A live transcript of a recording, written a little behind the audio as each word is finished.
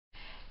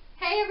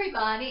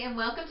everybody, and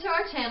welcome to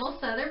our channel,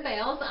 Southern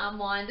Belles. I'm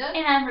Wanda.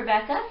 And I'm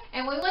Rebecca.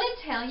 And we want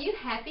to tell you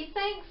Happy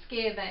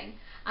Thanksgiving.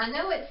 I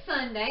know it's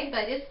Sunday,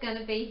 but it's going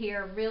to be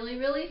here really,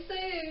 really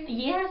soon.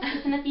 Yes,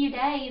 it's in a few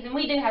days, and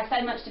we do have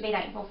so much to be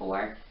thankful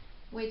for.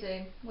 We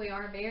do. We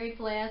are very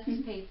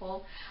blessed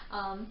people.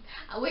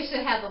 We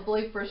should have a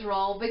bloopers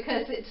roll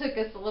because it took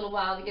us a little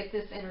while to get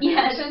this introduction.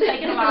 Yeah, it's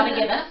taken a while to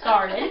get us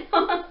started.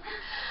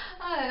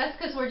 That's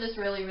because we're just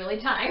really, really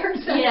tired.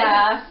 So.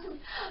 Yeah.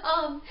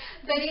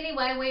 But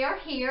anyway, we are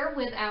here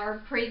with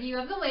our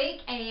preview of the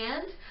week,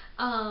 and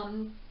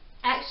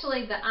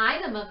actually the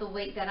item of the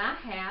week that I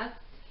have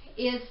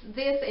is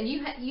this, and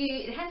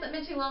it hasn't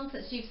been too long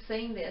since you've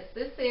seen this.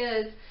 This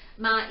is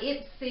my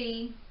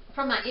Ipsy,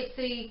 from my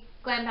Ipsy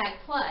Glam Bag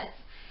Plus,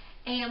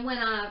 and when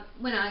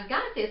I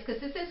got this,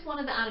 because this is one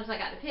of the items I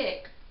got to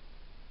pick,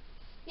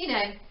 you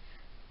know,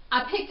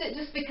 I picked it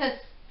just because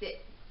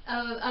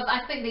of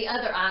I think the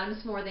other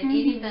items more than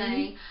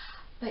anything.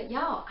 But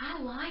y'all,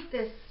 I like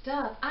this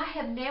stuff. I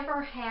have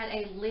never had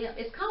a lip.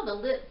 It's called a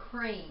lip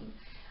cream.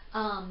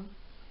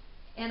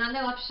 And I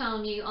know I've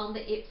shown you on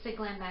the Ipsy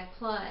Glam Bag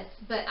Plus,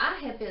 but I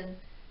have been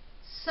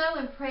so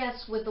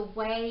impressed with the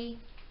way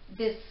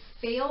this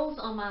feels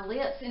on my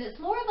lips. And it's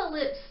more of a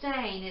lip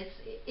stain.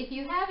 If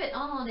you have it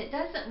on, it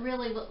doesn't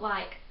really look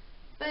like,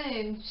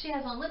 boom, she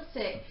has on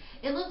lipstick.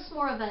 It looks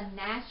more of a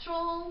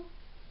natural,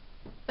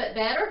 but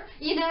better,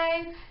 you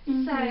know.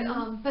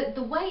 So but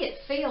the way it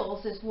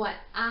feels is what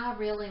I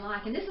really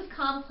like, and this is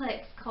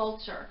Complex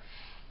Culture.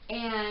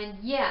 And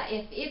yeah,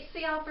 if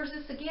Ipsy offers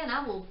this again,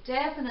 I will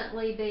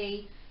definitely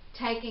be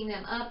taking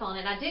them up on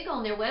it. I did go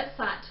on their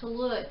website to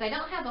look. They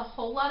don't have a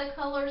whole lot of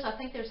colors. I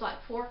think there's like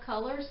 4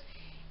 colors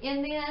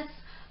in this,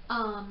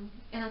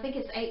 and I think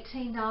it's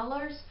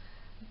 $18,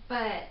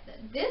 but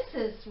this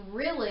is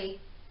really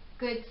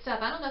good stuff.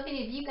 I don't know if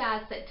any of you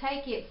guys that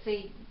take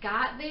Ipsy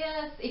got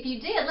this. If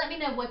you did, let me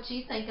know what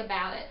you think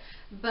about it.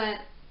 But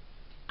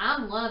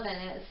I'm loving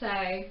it, so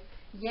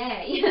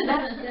yay.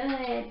 That's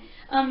good.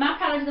 My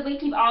product of the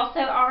week you've also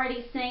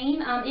already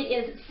seen. It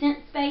is Scent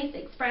Space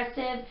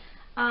Expressive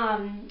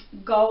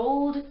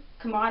Gold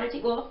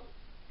Commodity. Well,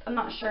 I'm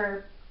not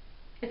sure.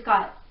 It's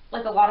got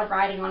like a lot of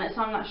writing on it,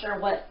 so I'm not sure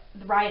what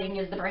the writing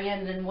is, the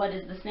brand, and what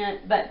is the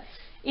scent. But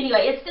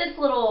anyway, it's this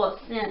little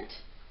scent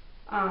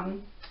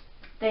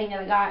thing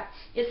that I got.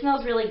 It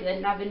smells really good,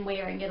 and I've been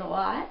wearing it a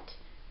lot.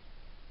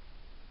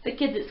 The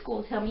kids at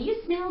school tell me, you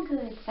smell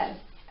good, so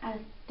I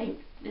think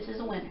this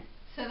is a winner.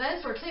 So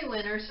those were 2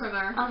 winners from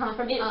our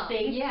from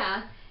Ipsy.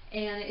 yeah,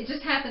 and it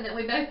just happened that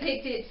we both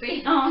picked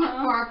Ipsy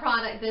for our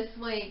product this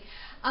week.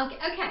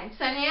 Okay,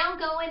 so now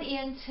going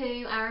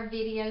into our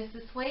videos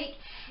this week,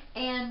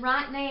 and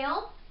right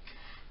now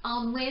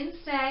on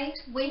Wednesday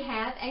we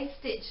have a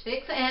Stitch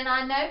Fix, and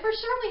I know for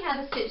sure we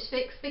have a Stitch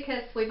Fix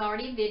because we've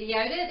already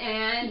videoed it,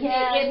 and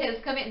it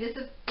has come in. This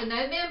is the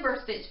November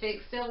Stitch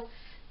Fix. Still,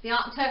 the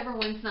October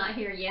one's not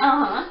here yet.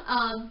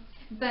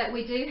 But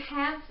we do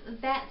have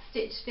that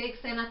Stitch Fix,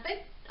 and I think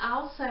I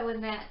also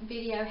in that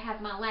video have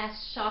my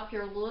last Shop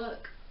Your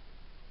Look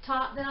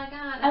top that I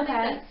got.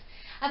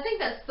 I think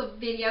that's the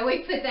video we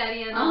put that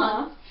in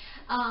on.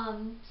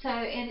 So,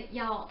 and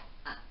y'all,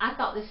 I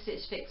thought this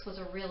Stitch Fix was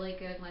a really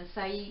good one,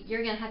 so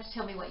you're going to have to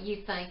tell me what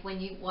you think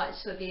when you watch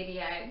the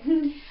video.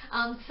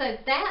 So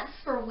that's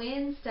for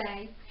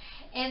Wednesday.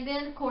 And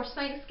then, of course,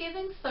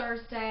 Thanksgiving's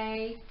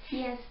Thursday.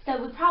 Yes, so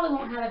we probably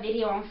won't have a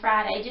video on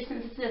Friday, just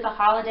since this is a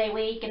holiday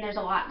week and there's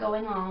a lot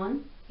going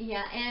on.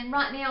 Yeah, and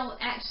right now,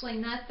 actually,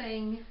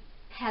 nothing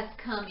has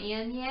come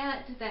in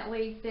yet that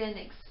we've been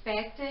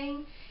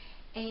expecting.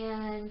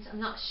 And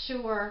I'm not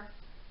sure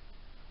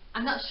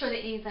that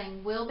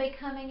anything will be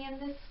coming in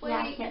this week.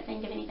 Yeah, I can't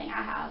think of anything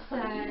I have. So,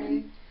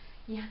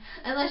 yeah,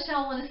 unless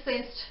y'all want to see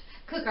us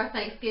cook our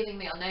Thanksgiving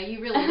meal. No, you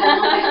really don't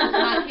want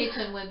that, because my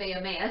kitchen would be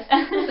a mess.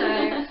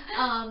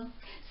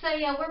 So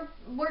yeah,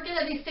 we're going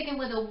to be sticking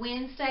with a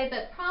Wednesday,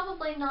 but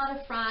probably not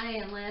a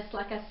Friday unless,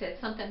 like I said,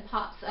 something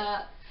pops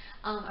up.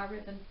 Our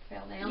ribbon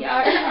fell down.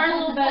 Yeah, our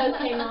little bow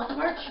came off of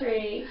our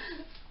tree.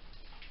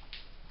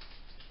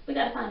 We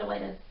got to find a way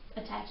to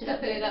attach it to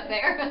put it up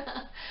there.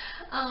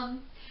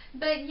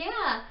 But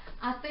yeah,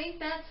 I think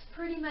that's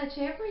pretty much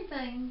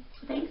everything.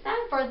 I think so.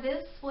 For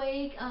this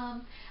week.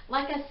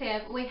 Like I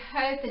said, we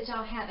hope that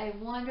y'all have a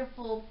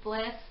wonderful,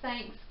 blessed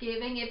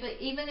Thanksgiving.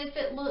 Even if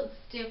it looks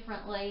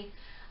differently,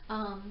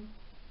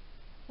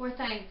 we're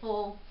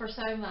thankful for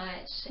so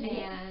much.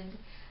 And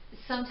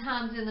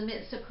sometimes in the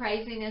midst of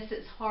craziness,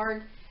 it's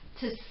hard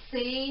to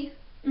see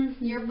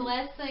your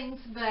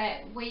blessings,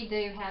 but we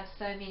do have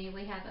so many.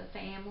 We have a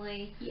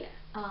family. Yes.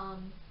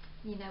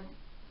 You know,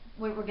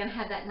 we're going to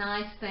have that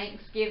nice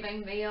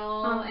Thanksgiving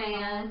meal,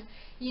 and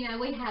you know,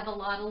 we have a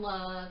lot of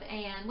love,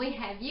 and we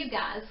have you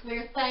guys.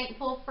 We're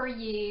thankful for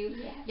you.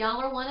 Y'all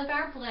are one of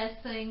our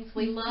blessings.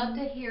 We love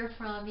to hear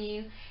from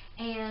you,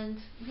 and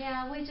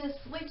yeah, we just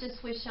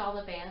wish y'all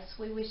the best.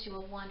 We wish you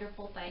a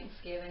wonderful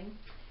Thanksgiving.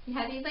 You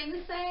have anything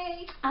to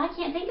say? I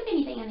can't think of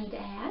anything I need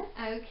to add.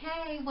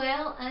 Okay,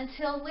 well,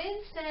 until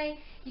Wednesday,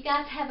 you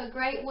guys have a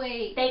great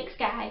week. Thanks,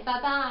 guys.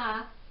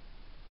 Bye-bye.